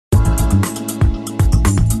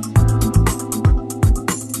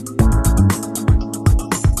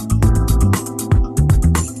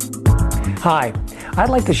Hi, I'd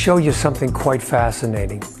like to show you something quite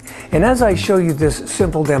fascinating. And as I show you this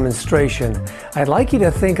simple demonstration, I'd like you to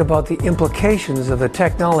think about the implications of the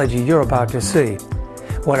technology you're about to see.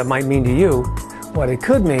 What it might mean to you, what it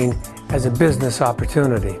could mean as a business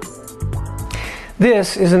opportunity.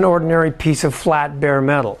 This is an ordinary piece of flat bare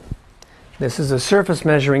metal. This is a surface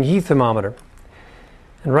measuring heat thermometer.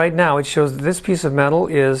 And right now it shows that this piece of metal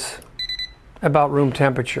is about room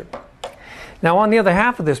temperature. Now on the other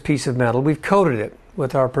half of this piece of metal, we've coated it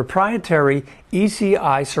with our proprietary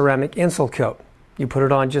ECI ceramic insult coat. You put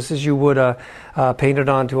it on just as you would paint it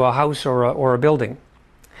onto a house or a building.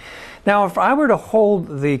 Now if I were to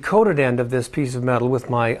hold the coated end of this piece of metal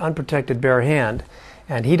with my unprotected bare hand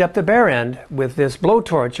and heat up the bare end with this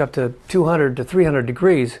blowtorch up to 200 to 300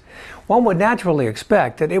 degrees, one would naturally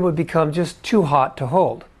expect that it would become just too hot to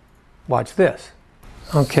hold. Watch this.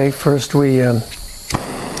 Okay, first we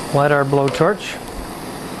light our blowtorch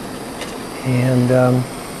and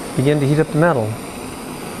begin to heat up the metal.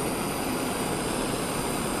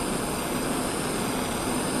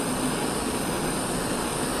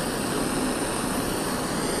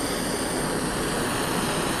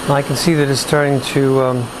 I can see that it's starting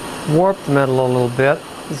to warp the metal a little bit.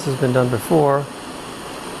 This has been done before.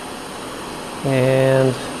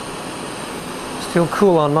 And still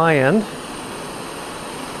cool on my end.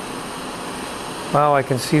 Wow, I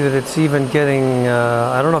can see that it's even getting,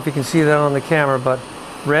 I don't know if you can see that on the camera, but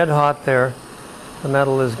red hot there. The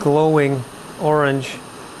metal is glowing orange,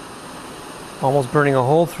 almost burning a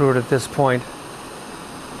hole through it at this point.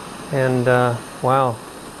 And wow,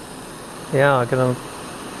 yeah,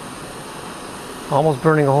 almost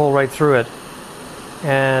burning a hole right through it.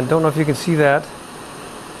 And don't know if you can see that.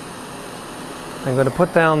 I'm going to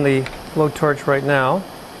put down the blowtorch right now,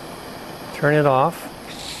 turn it off,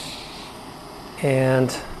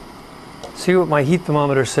 and see what my heat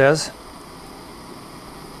thermometer says.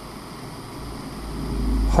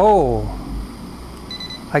 Oh,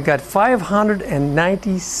 I got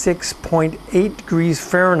 596.8 degrees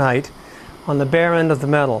Fahrenheit on the bare end of the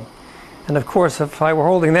metal. And of course, if I were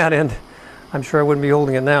holding that end, I'm sure I wouldn't be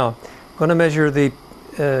holding it now. I'm going to measure the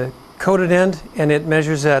coated end, and it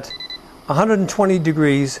measures at 120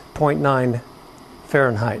 degrees, 0.9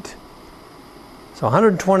 Fahrenheit. So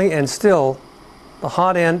 120, and still the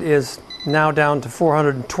hot end is now down to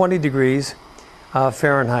 420 degrees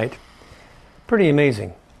Fahrenheit. Pretty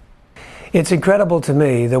amazing. It's incredible to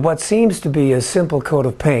me that what seems to be a simple coat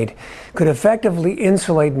of paint could effectively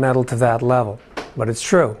insulate metal to that level. But it's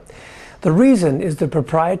true. The reason is the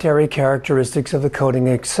proprietary characteristics of the coating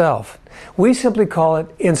itself. We simply call it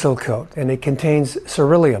insult coat, and it contains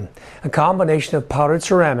ceruleum, a combination of powdered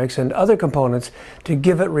ceramics and other components to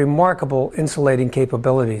give it remarkable insulating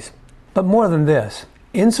capabilities. But more than this,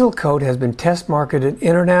 insult coat has been test marketed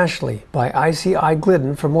internationally by ICI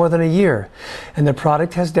Glidden for more than a year, and the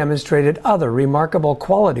product has demonstrated other remarkable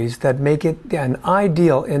qualities that make it an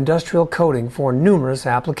ideal industrial coating for numerous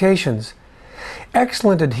applications.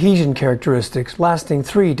 Excellent adhesion characteristics lasting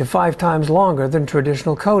 3 to 5 times longer than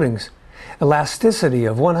traditional coatings. Elasticity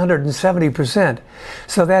of 170%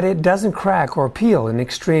 so that it doesn't crack or peel in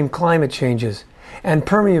extreme climate changes. And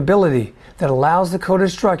permeability that allows the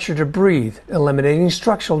coated structure to breathe, eliminating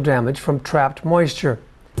structural damage from trapped moisture.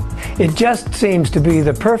 It just seems to be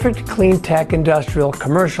the perfect clean tech industrial,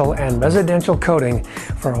 commercial, and residential coating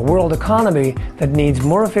for a world economy that needs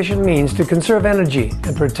more efficient means to conserve energy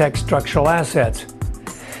and protect structural assets.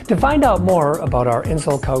 To find out more about our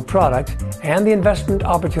insult coat product and the investment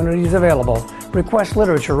opportunities available, request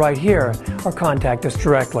literature right here or contact us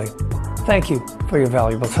directly. Thank you for your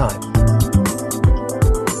valuable time.